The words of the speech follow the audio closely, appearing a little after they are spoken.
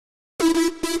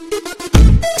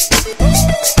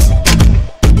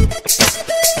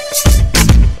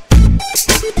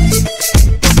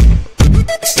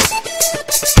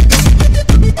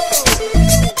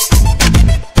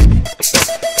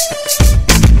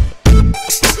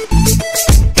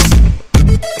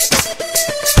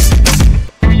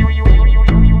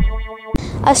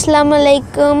Assalamu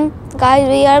alaikum. Guys,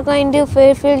 we are going to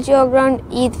Fairfield Showground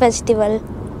Eid Festival.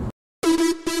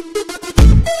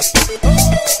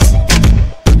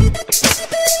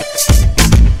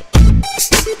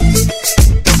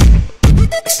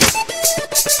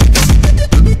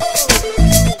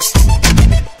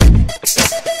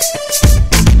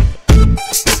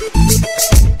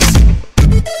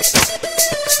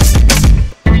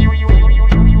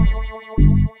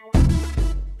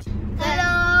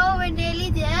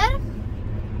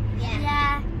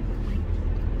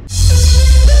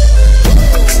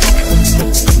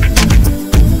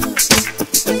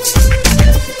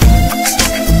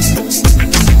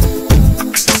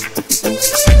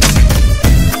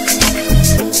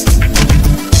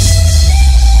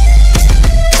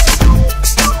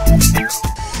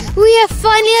 We have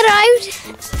finally arrived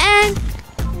and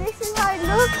this is how it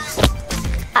looks.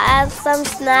 I have some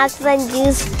snacks and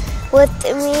juice with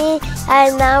me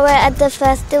and now we're at the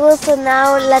festival, so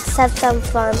now let's have some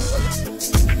fun.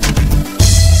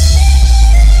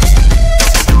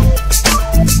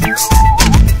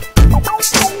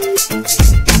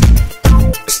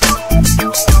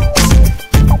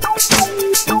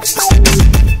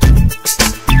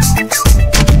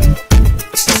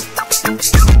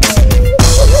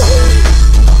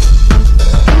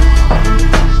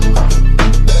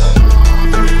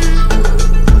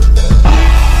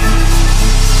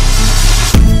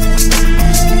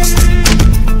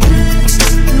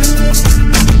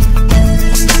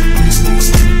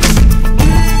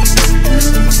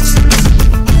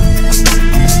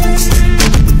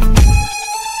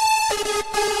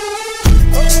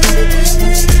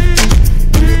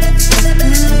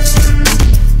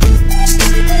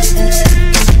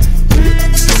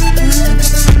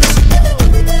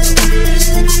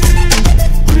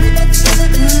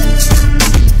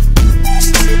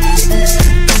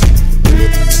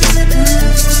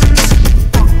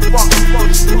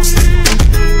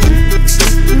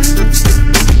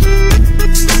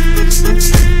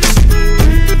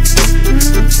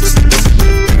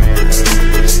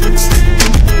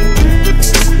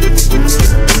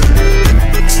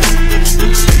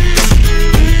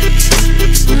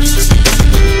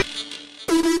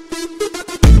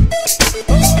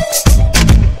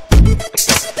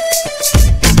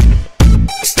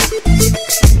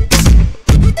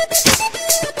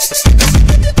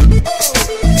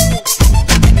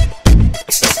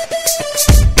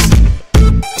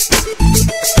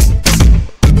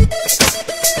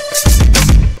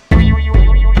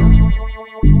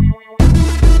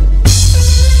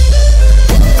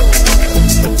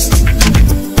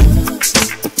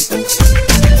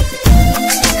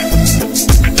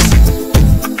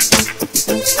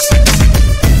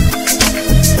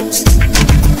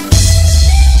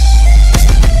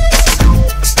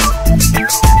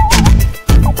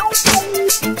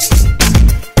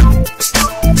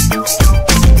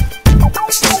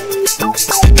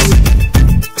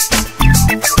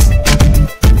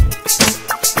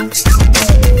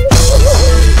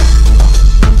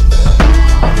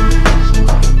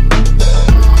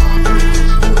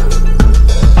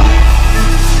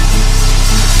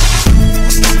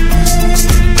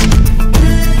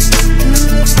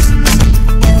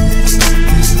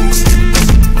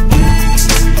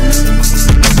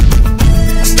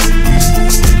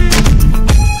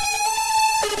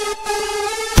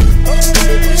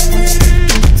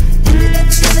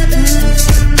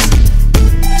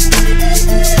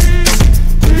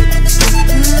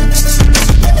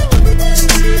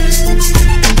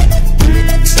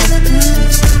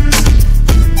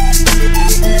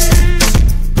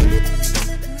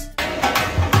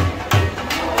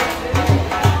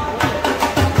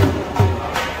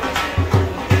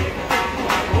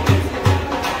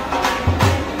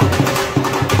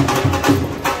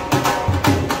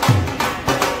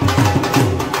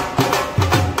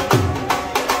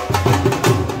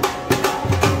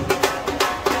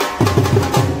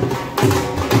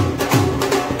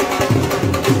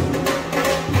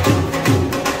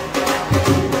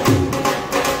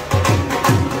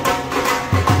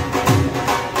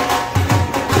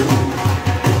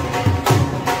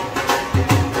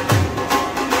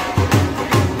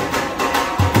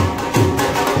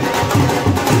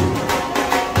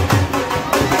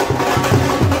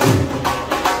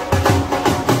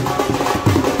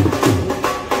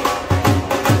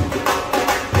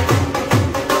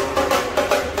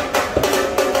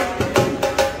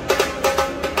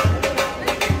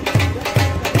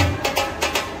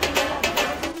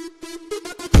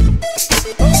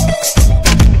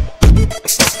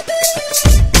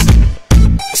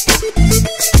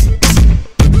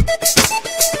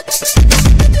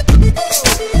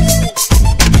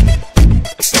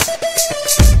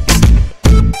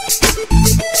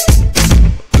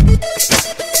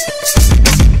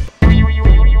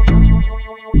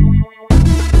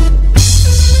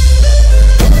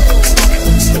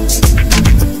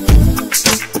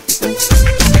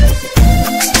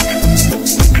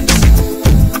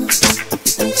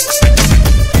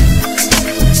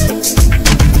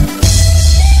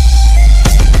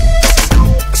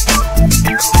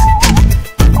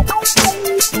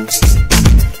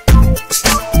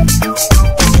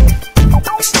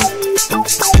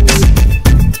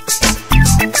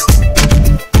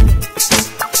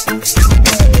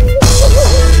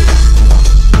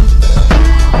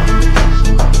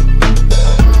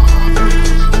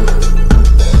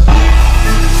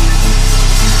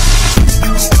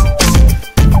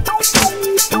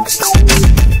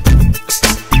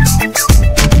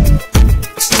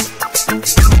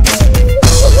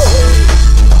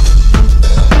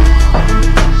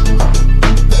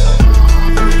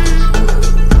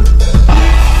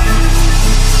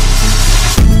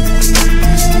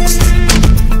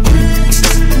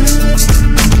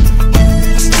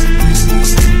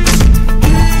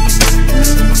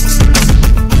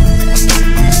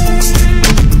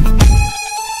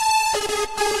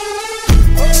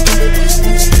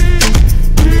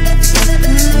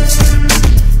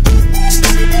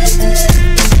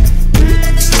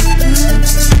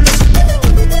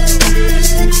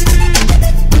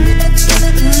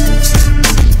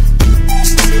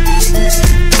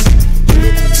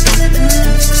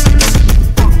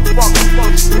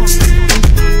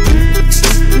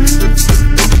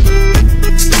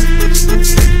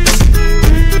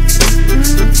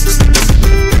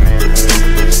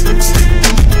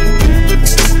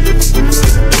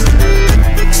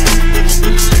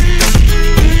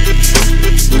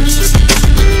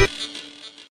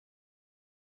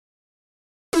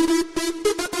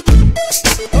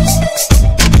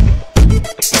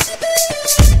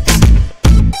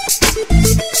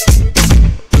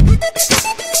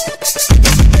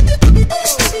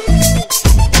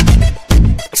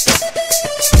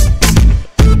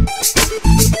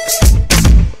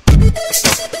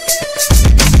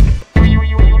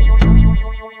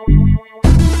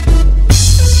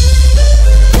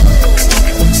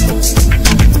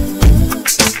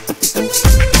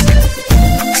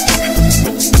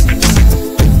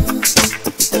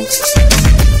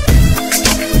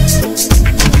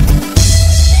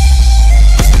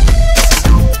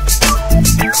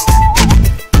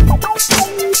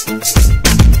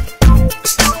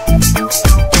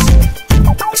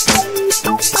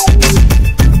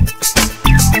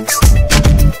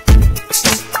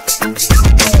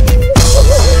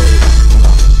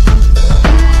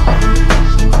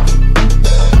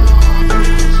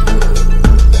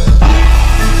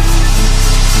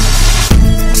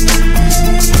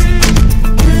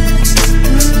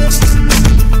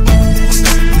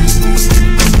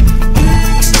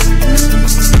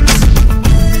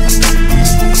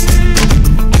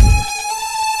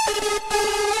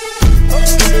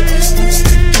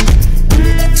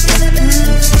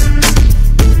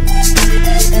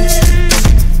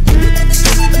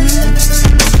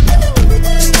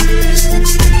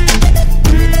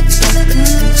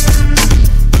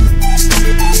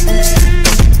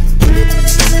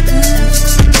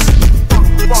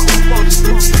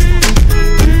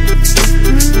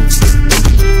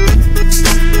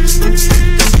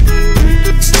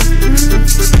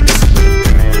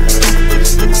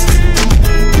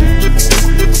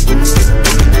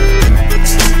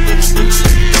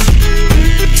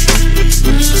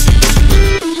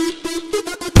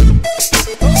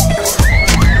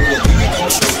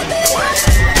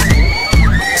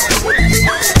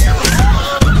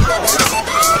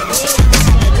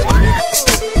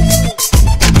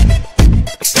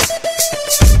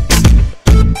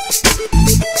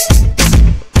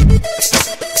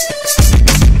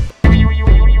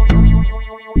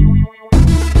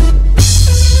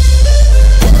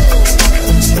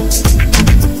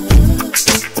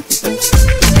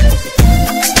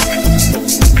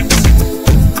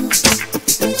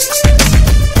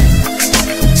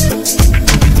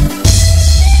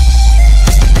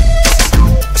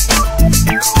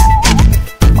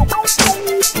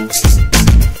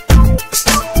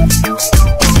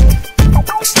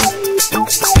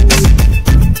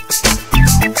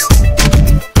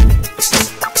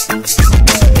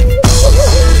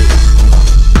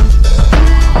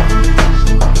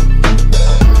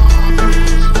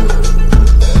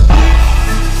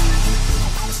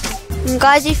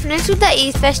 guys, we finished with the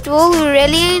Eid Festival. We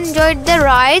really enjoyed the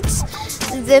rides,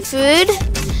 the food.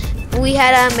 We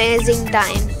had an amazing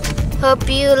time. Hope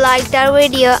you liked our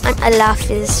video, and Allah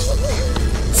Hafiz.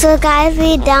 So guys,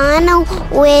 we're done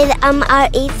with our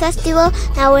Eid Festival.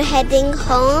 Now we're heading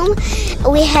home.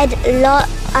 We had a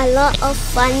lot of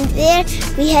fun there.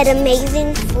 We had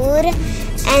amazing food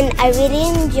and I really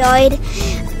enjoyed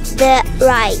the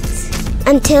rides.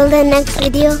 Until the next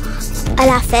video,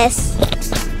 Allah Hafiz.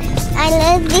 I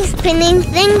love this spinning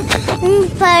thing,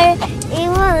 but it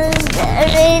was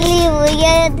really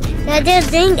weird. You're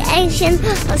just doing action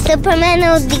of Superman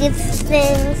or these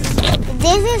things.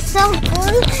 This is so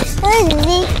cool.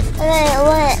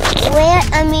 Where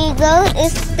Amigo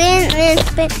is spin and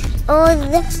spin all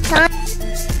the time.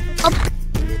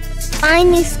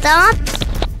 Finally stop.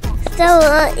 So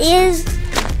it is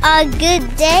a good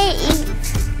day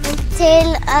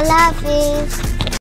until Allah Hafiz.